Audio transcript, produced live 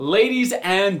Ladies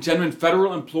and gentlemen,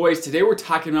 federal employees, today we're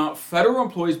talking about federal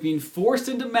employees being forced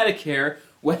into Medicare,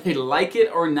 whether they like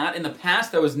it or not. In the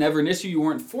past, that was never an issue. You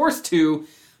weren't forced to.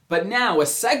 But now, a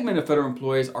segment of federal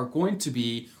employees are going to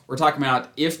be, we're talking about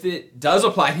if it does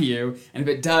apply to you, and if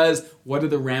it does, what are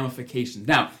the ramifications?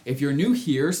 Now, if you're new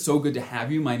here, so good to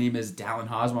have you. My name is Dallin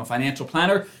Haas. I'm a financial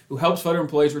planner who helps federal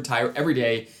employees retire every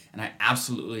day, and I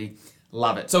absolutely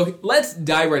love it. So let's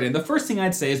dive right in. The first thing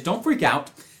I'd say is don't freak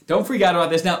out. Don't freak out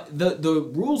about this. Now, the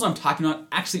rules I'm talking about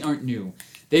actually aren't new.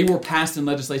 They were passed in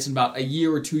legislation about a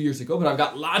year or 2 years ago, but I've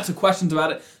got lots of questions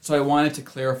about it, so I wanted to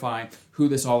clarify who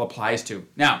this all applies to.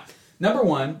 Now, number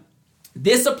one,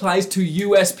 this applies to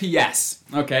USPS,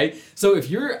 okay? So if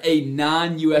you're a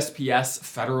non-USPS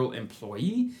federal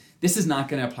employee, this is not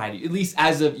going to apply to you, at least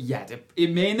as of yet.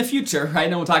 It may in the future, right?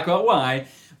 And we'll talk about why,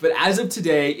 but as of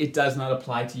today, it does not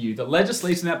apply to you. The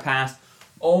legislation that passed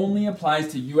only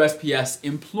applies to USPS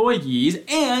employees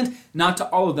and not to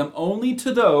all of them, only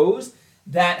to those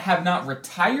that have not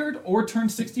retired or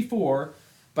turned 64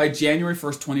 by January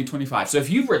 1st, 2025. So if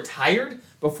you've retired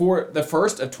before the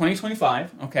 1st of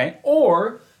 2025, okay,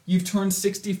 or you've turned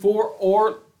 64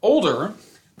 or older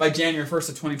by January 1st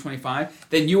of 2025,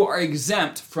 then you are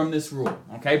exempt from this rule,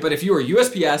 okay? But if you are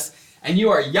USPS and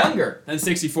you are younger than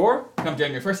 64, come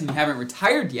January 1st, and you haven't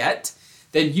retired yet,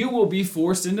 then you will be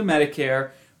forced into Medicare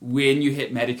when you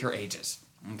hit Medicare ages,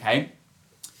 okay?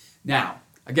 Now,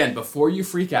 again, before you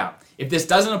freak out, if this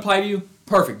doesn't apply to you,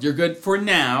 perfect. You're good for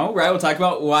now, right? We'll talk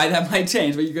about why that might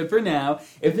change, but you're good for now.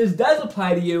 If this does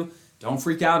apply to you, don't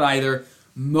freak out either.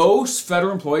 Most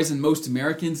federal employees and most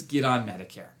Americans get on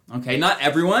Medicare, okay? Not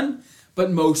everyone, but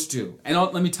most do. And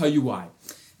let me tell you why.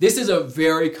 This is a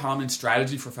very common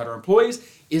strategy for federal employees,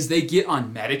 is they get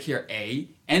on Medicare A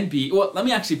and B. Well, let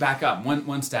me actually back up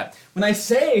one step. When I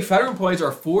say federal employees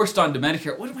are forced onto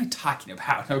Medicare, what am I talking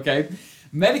about, okay?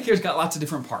 Medicare's got lots of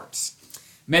different parts.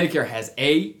 Medicare has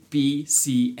A, B,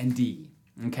 C, and D.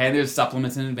 Okay, and there's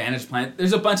supplements and advantage plan.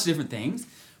 There's a bunch of different things,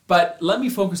 but let me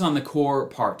focus on the core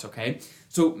parts, okay?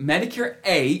 So Medicare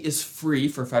A is free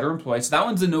for federal employees. So that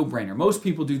one's a no-brainer. Most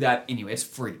people do that anyway. It's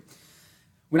free.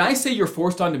 When I say you're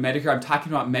forced onto Medicare, I'm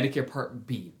talking about Medicare Part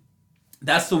B.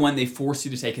 That's the one they force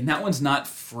you to take, and that one's not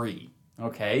free,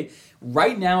 okay?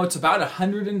 Right now, it's about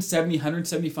 $170,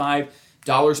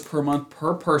 $175 per month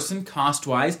per person,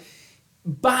 cost-wise,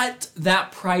 but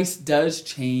that price does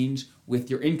change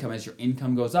with your income. As your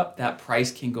income goes up, that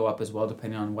price can go up as well,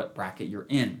 depending on what bracket you're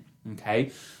in, okay?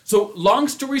 So long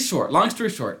story short,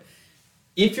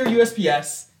 if you're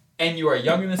USPS and you are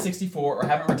younger than 64 or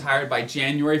haven't retired by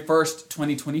January 1st,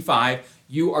 2025,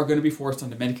 you are going to be forced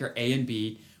onto Medicare A and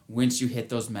B once you hit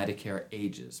those Medicare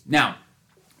ages. Now,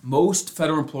 most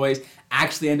federal employees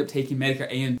actually end up taking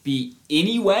Medicare A and B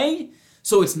anyway,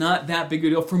 so it's not that big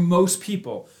a deal for most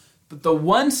people. But the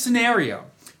one scenario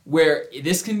where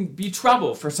this can be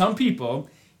trouble for some people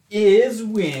is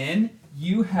when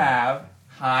you have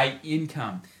high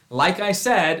income. Like I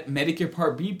said, Medicare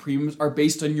Part B premiums are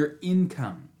based on your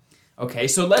income. Okay,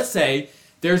 so let's say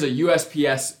there's a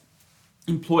USPS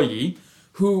employee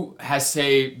who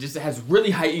has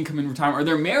really high income in retirement, or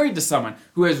they're married to someone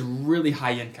who has really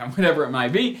high income, whatever it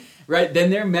might be, right? Then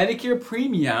their Medicare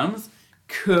premiums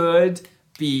could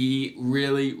be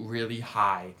really, really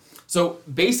high. So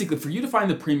basically, for you to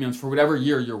find the premiums for whatever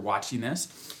year you're watching this,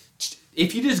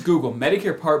 if you just Google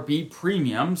Medicare Part B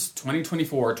premiums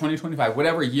 2024 or 2025,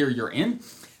 whatever year you're in,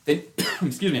 then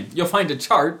you'll find a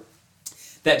chart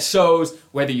that shows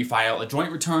whether you file a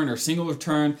joint return or single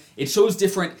return. It shows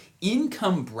different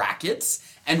income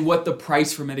brackets and what the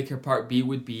price for Medicare Part B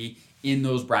would be in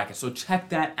those brackets. So check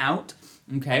that out,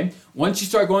 okay? Once you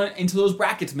start going into those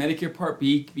brackets, Medicare Part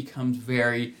B becomes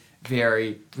very,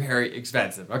 very, very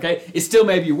expensive, okay? It still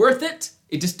may be worth it.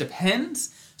 It just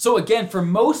depends. So again, for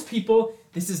most people,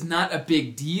 this is not a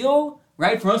big deal,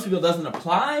 right? For most people, it doesn't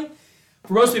apply.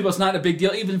 For most people, it's not a big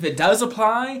deal, even if it does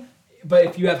apply. But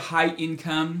if you have high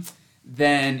income,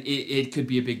 then it could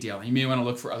be a big deal. You may want to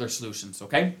look for other solutions,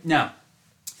 okay? Now,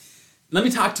 let me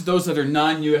talk to those that are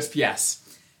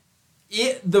non-USPS.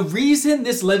 The reason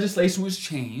this legislation was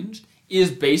changed is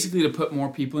basically to put more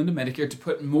people into Medicare, to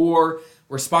put more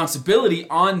responsibility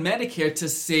on Medicare to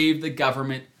save the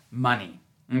government money,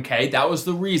 okay? That was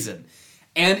the reason.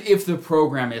 And if the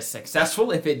program is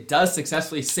successful, if it does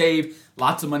successfully save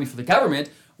lots of money for the government,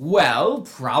 well,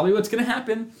 probably what's going to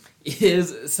happen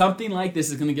is something like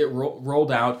this is going to get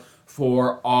rolled out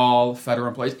for all federal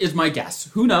employees, is my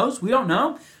guess. Who knows? We don't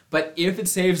know. But if it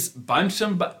saves a bunch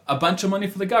of money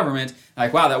for the government,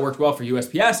 like, wow, that worked well for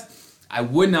USPS, I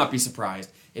would not be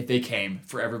surprised if they came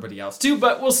for everybody else too,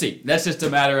 but we'll see. That's just a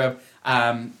matter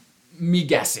of me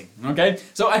guessing, okay?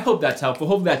 So I hope that's helpful.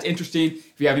 Hope that's interesting.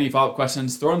 If you have any follow-up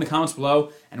questions, throw in the comments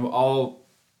below, and we'll all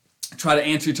try to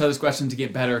answer each other's questions to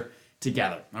get better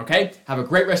together, okay? Have a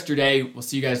great rest of your day. We'll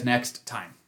see you guys next time.